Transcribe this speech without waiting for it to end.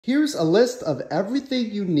Here's a list of everything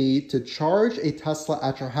you need to charge a Tesla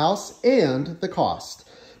at your house and the cost.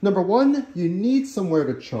 Number one, you need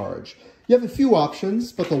somewhere to charge. You have a few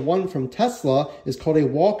options, but the one from Tesla is called a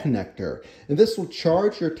wall connector, and this will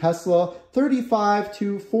charge your Tesla 35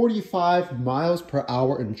 to 45 miles per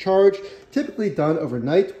hour in charge, typically done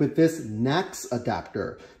overnight with this NACS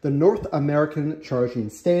adapter, the North American Charging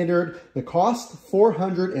Standard. The cost,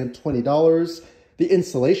 $420. The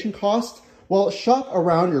installation cost, well, shop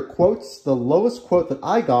around your quotes. The lowest quote that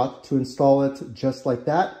I got to install it just like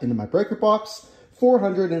that into my breaker box,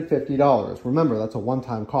 $450. Remember, that's a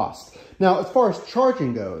one-time cost. Now, as far as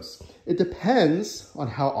charging goes, it depends on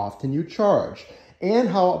how often you charge and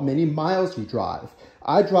how many miles you drive.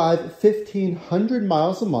 I drive 1,500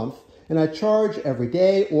 miles a month, and I charge every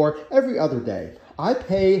day or every other day. I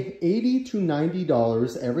pay $80 to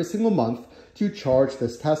 $90 every single month to charge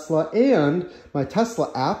this Tesla, and my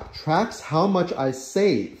Tesla app tracks how much I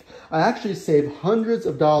save. I actually save hundreds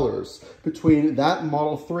of dollars between that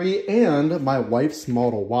Model 3 and my wife's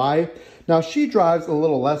Model Y. Now, she drives a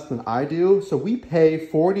little less than I do, so we pay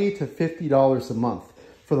 $40 to $50 a month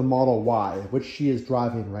for the Model Y, which she is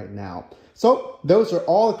driving right now. So those are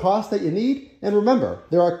all the costs that you need. And remember,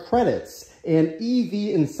 there are credits and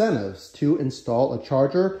EV incentives to install a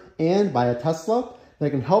charger and buy a Tesla that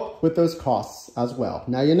can help with those costs as well.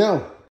 Now you know.